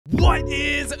What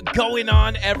is going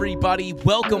on, everybody?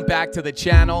 Welcome back to the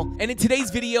channel. And in today's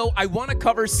video, I want to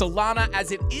cover Solana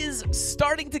as it is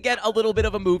starting to get a little bit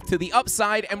of a move to the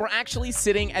upside, and we're actually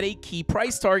sitting at a key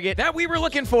price target that we were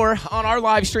looking for on our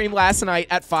live stream last night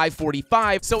at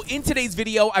 545. So in today's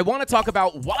video, I want to talk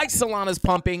about why Solana's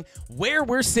pumping, where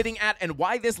we're sitting at, and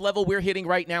why this level we're hitting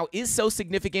right now is so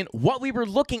significant, what we were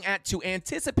looking at to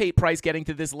anticipate price getting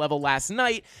to this level last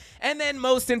night, and then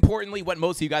most importantly, what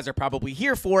most of you guys are probably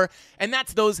here for, and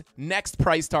that's those next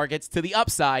price targets to the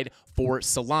upside for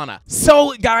Solana.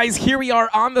 So guys, here we are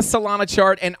on the Solana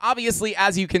chart, and obviously,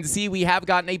 as you can see, we have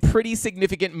gotten a pretty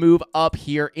significant move up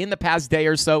here in the past day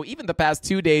or so, even the past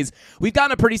 2 days. We've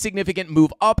gotten a pretty significant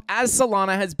move up as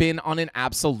Solana has been on an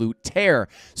absolute tear.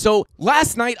 So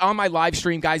last night on my live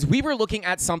stream, guys, we were looking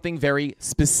at something very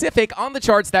specific on the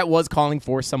charts that was calling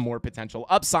for some more potential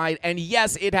upside, and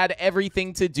yes, it had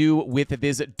everything to do with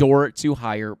this door to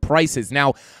higher prices.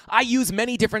 Now, I use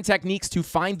many different techniques to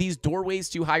find these doorways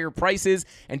to higher prices,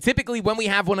 and typically when we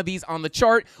have one of these on the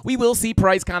chart, we will see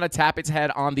price kind of tap its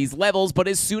head on these levels, but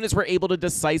as soon as we're able to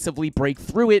decisively break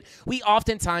through it, we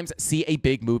oftentimes see a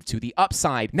big move to the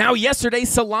upside. Now, yesterday,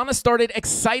 Solana started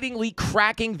excitingly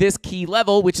cracking this key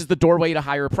level, which is the doorway to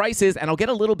higher prices, and I'll get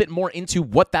a little bit more into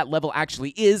what that level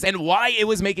actually is and why it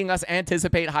was making us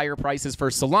anticipate higher prices for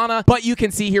Solana. But you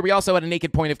can see here we also had a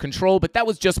naked point of control, but that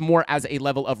was just more as a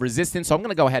level of resistance, so I'm going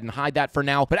to go ahead and hide that for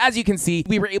now. But as you can see,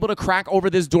 we were able to crack over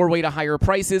this doorway to higher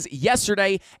prices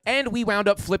yesterday, and we wound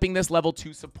up flipping this level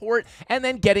to support and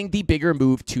then getting the bigger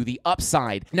move to the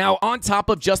upside. Now, on top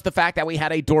of just the fact that we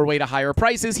had a doorway to higher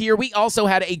prices here, we also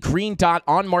had a green dot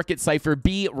on market cipher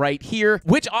B right here,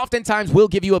 which oftentimes will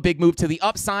give you a big move to the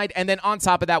upside. And then on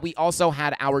top of that, we also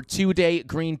had our 2-day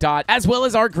green dot as well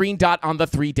as our green dot on the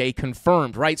 3-day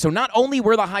confirmed, right? So not only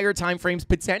were the higher time frames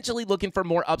potentially looking for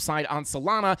more upside on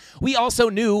Solana, we also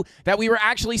knew that we were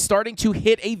actually starting to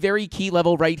hit a very key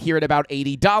level right here at about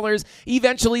 $80,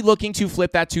 eventually looking to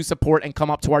flip that to support and come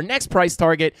up to our next price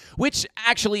target, which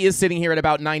actually is sitting here at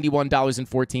about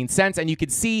 $91.14. And you can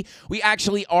see we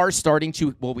actually are starting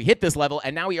to, well, we hit this level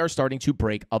and now we are starting to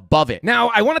break above it. Now,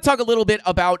 I want to talk a little bit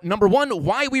about, number one,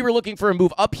 why we were looking for a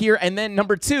move up here, and then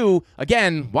number two,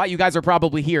 again, why you guys are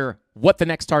probably here, what the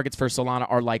next targets for Solana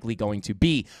are likely going to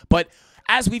be. But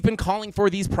as we've been calling for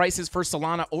these prices for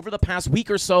Solana over the past week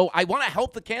or so, I want to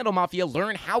help the CandleMafia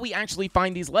learn how we actually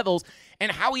find these levels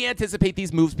and how we anticipate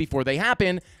these moves before they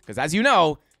happen. Because as you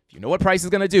know, if you know what price is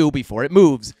going to do before it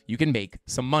moves, you can make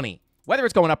some money, whether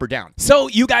it's going up or down. So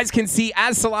you guys can see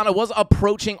as Solana was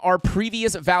approaching our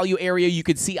previous value area, you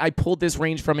could see I pulled this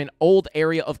range from an old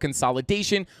area of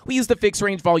consolidation. We used the fixed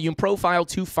range volume profile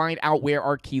to find out where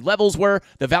our key levels were,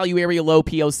 the value area low,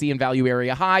 POC, and value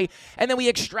area high. And then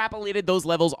we extrapolated those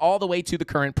levels all the way to the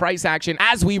current price action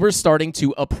as we were starting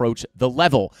to approach the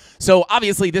level. So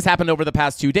obviously this happened over the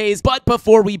past 2 days, but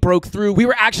before we broke through, we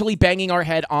were actually banging our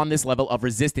head on this level of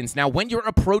resistance. Now, when you're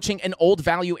approaching an old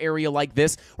value area like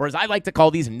this, or as I like to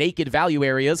call these naked value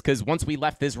areas, because once we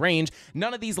left this range,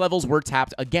 none of these levels were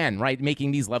tapped again, right?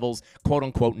 Making these levels quote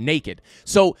unquote naked.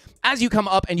 So as you come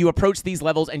up and you approach these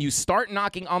levels and you start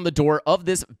knocking on the door of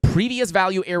this previous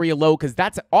value area low, because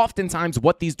that's oftentimes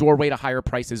what these doorway to higher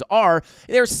prices are,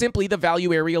 they're simply the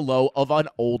value area low of an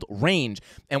old range.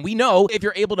 And we know if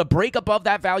you're able to break above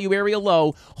that value area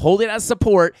low, hold it as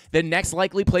support, the next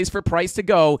likely place for price to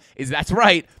go is, that's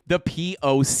right, the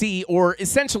POC, or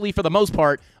essentially for the most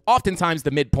part, oftentimes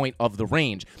the midpoint of the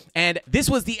range. And this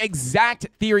was the exact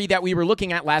theory that we were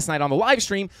looking at last night on the live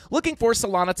stream, looking for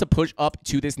Solana to push up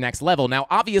to this next level. Now,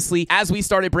 obviously, as we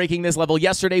started breaking this level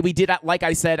yesterday, we did, like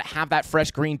I said, have that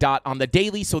fresh green dot on the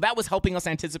daily, so that was helping us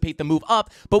anticipate the move up,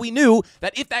 but we knew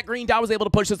that if that green dot was able to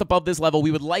push us above this level,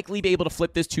 we would likely be able to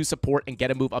flip this to support and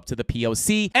get a move up to the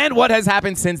POC. And what has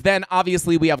happened since then,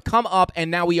 obviously, we have come up,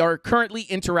 and now we are currently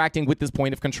interacting with this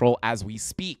point of control as we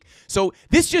speak. So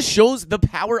this just shows the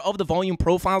power of the volume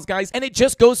profiles, guys, and it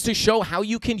just goes to show how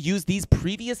you can use these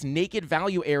previous naked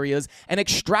value areas and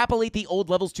extrapolate the old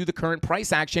levels to the current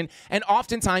price action, and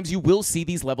oftentimes you will see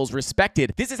these levels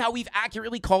respected. This is how we've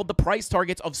accurately called the price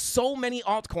targets of so many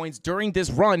altcoins during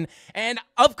this run, and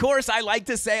of course, I like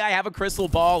to say I have a crystal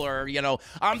ball, or, you know,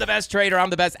 I'm the best trader, I'm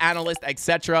the best analyst,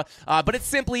 etc., but it's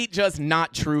simply just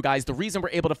not true, guys. The reason we're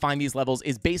able to find these levels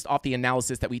is based off the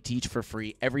analysis that we teach for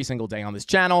free every single day on this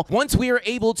channel. Once we are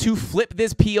able to flip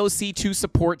this POC to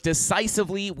support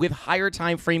decisively with higher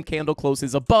time frame candle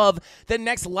closes above, the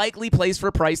next likely place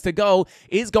for price to go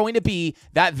is going to be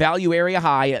that value area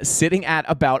high sitting at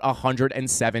about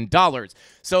 $107.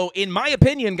 So in my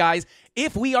opinion, guys,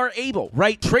 if we are able,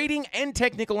 right? Trading and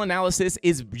technical analysis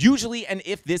is usually an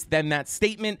if this then that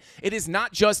statement. It is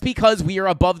not just because we are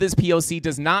above this POC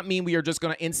does not mean we are just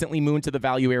going to instantly moon to the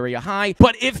value area high.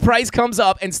 But if price comes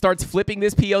up and starts flipping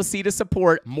this POC to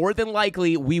support, more than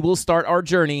likely we will start our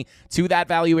journey to that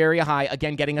value area high,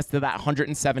 again getting us to that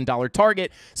 $107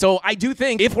 target. So I do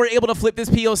think if we're able to flip this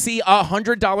POC,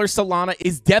 $100 Solana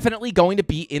is definitely going to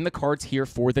be in the cards here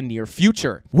for the near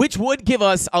future, which would give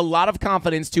us a lot of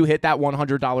confidence to hit that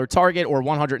 $100 target or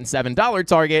 $107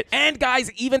 target. And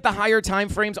guys, even the higher time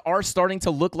frames are starting to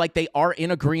look like they are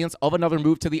in agreement of another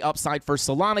move to the upside for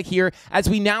Solana here, as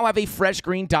we now have a fresh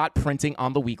green dot printing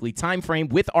on the weekly time frame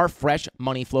with our fresh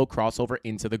money flow crossover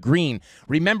into the green.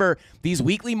 Remember, these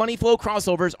weekly money flow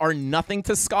crossovers are nothing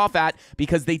to scoff at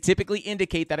because they typically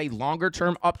indicate that a longer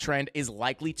term uptrend is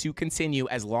likely to continue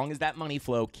as long as that money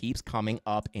flow keeps coming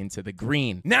up into the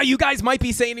green. Now, you guys might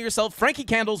be saying to yourself, Frankie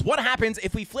Candles, what happens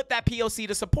if we flip that POC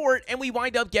to support and we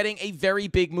wind up getting a very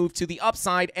big move to the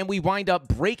upside and we wind up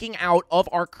breaking out of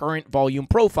our current volume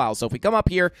profile? So if we come up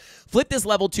here, flip this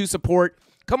level to support,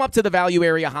 come up to the value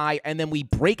area high, and then we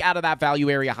break out of that value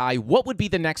area high, what would be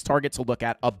the next target to look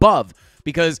at above?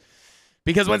 Because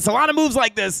when Solana moves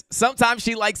like this, sometimes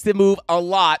she likes to move a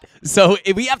lot. So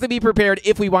we have to be prepared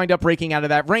if we wind up breaking out of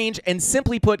that range. And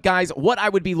simply put, guys, what I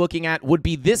would be looking at would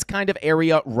be this kind of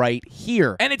area right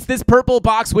here. And it's this purple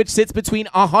box, which sits between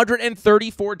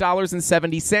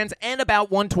 $134.70 and about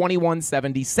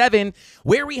 $121.77,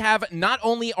 where we have not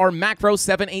only our macro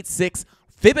 786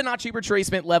 Fibonacci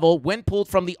retracement level when pulled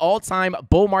from the all-time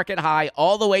bull market high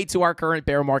all the way to our current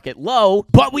bear market low,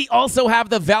 but we also have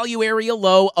the value area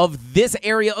low of this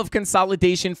area of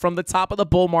consolidation from the top of the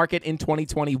bull market in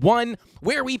 2021,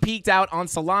 where we peaked out on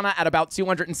Solana at about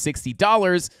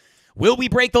 $260. Will we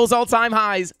break those all-time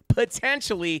highs?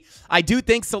 Potentially. I do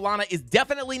think Solana is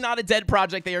definitely not a dead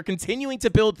project. They are continuing to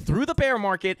build through the bear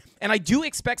market, and I do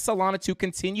expect Solana to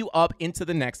continue up into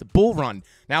the next bull run.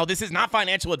 Now, this is not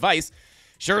financial advice.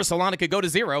 Sure, Solana could go to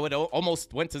zero. It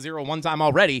almost went to zero one time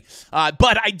already.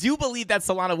 But I do believe that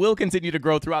Solana will continue to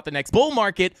grow throughout the next bull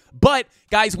market. But,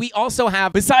 guys, we also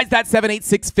have, besides that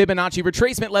 786 Fibonacci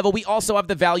retracement level, we also have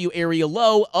the value area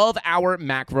low of our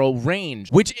macro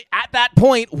range, which at that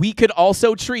point, we could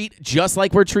also treat, just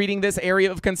like we're treating this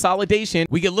area of consolidation,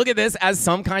 we could look at this as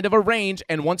some kind of a range.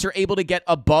 And once you're able to get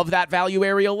above that value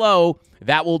area low,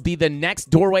 that will be the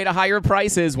next doorway to higher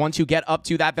prices once you get up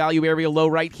to that value area low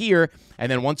right here.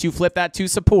 And then once you flip that to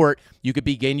support, you could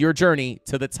begin your journey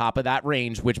to the top of that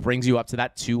range, which brings you up to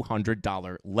that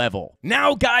 $200 level.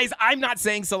 Now, guys, I'm not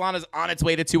saying Solana's on its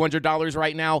way to $200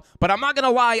 right now, but I'm not going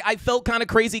to lie, I felt kind of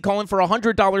crazy calling for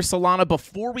 $100 Solana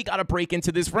before we got a break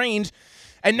into this range.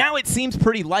 And now it seems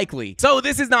pretty likely. So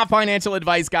this is not financial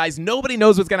advice, guys. Nobody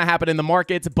knows what's going to happen in the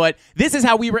markets, but this is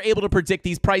how we were able to predict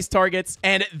these price targets.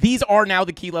 And these are now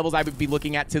the key levels I would be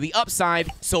looking at to the upside.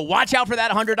 So watch out for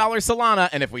that $100 Solana.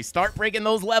 And if we start breaking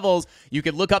those levels, you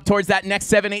could look up towards that next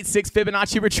 786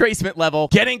 Fibonacci retracement level,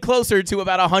 getting closer to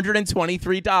about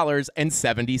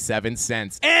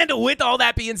 $123.77. And with all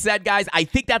that being said, guys, I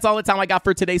think that's all the time I got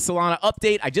for today's Solana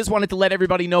update. I just wanted to let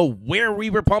everybody know where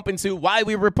we were pumping to, why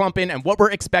we were pumping, and what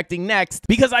we're expecting next,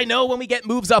 because I know when we get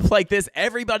moves up like this,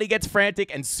 everybody gets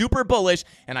frantic and super bullish,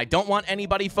 and I don't want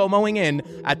anybody FOMOing in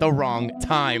at the wrong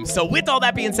time. So with all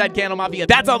that being said, CandleMafia,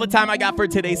 that's all the time I got for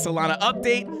today's Solana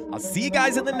update. I'll see you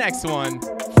guys in the next one.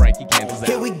 Frankie Candles out.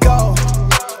 Here we go,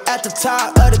 at the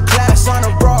top of the class on a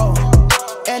roll,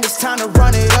 and it's time to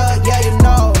run it up, yeah, you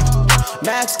know.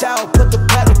 Maxed out, put the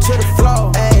pedal to the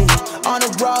floor, ayy, on the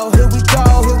road, here we go,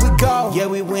 here we go. Yeah,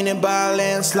 we winning by a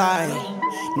landslide.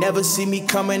 Never see me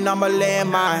coming on my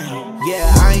landmine.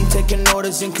 Yeah, I ain't taking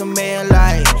orders in command,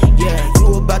 like, yeah,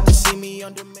 you about to see me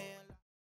under